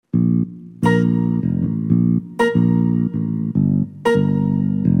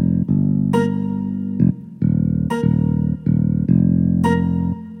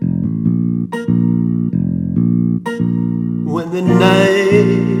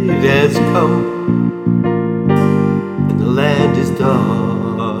has come, and the land is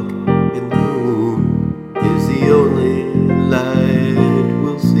dark, and the moon is the only light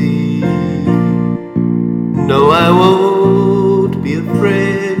we'll see. No, I won't be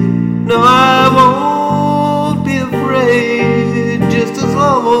afraid. No, I won't be afraid, just as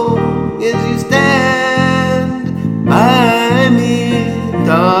long as you stand by me.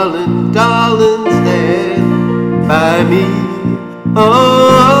 Darling, darling, stand by me.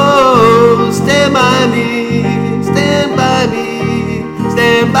 Oh, stand by me, stand by me,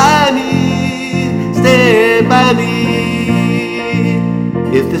 stand by me, stand by me.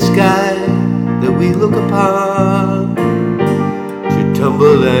 If the sky that we look upon should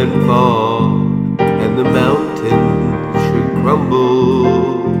tumble and fall, and the mountains should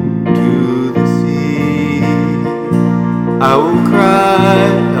crumble to the sea, I won't cry,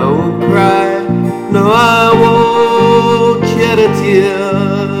 I won't cry, no, I won't shed a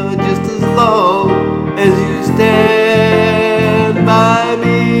tear, just as long as you stand by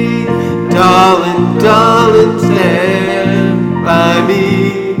me. Darling, darling, stand by me.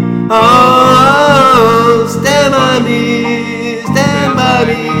 Oh, stand by me, stand by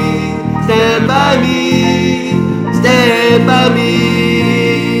me, stand by me, stand by me.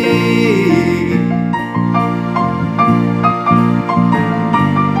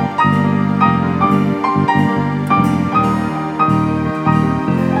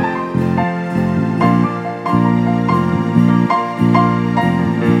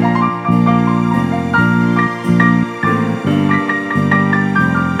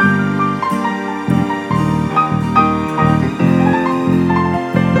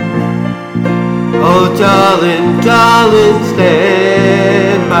 Oh, darling, darling,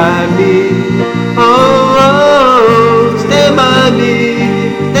 stand by me. Oh, oh, stand by me,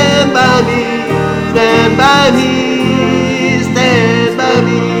 stand by me, stand by me, stand by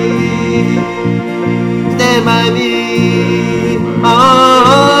me, stand by me. Oh,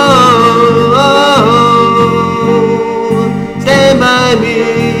 oh, oh, stand by me,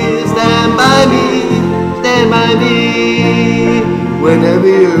 stand by me, stand by me. Whenever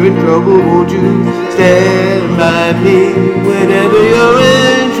you're in trouble, won't you stand by me? Whenever you're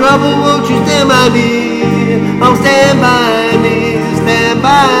in trouble, won't you stand by me? Oh, stand by me, stand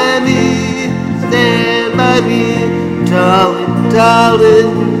by me, stand by me. Darling,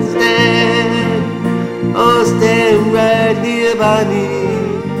 darling, stand. Oh, stand right here by me.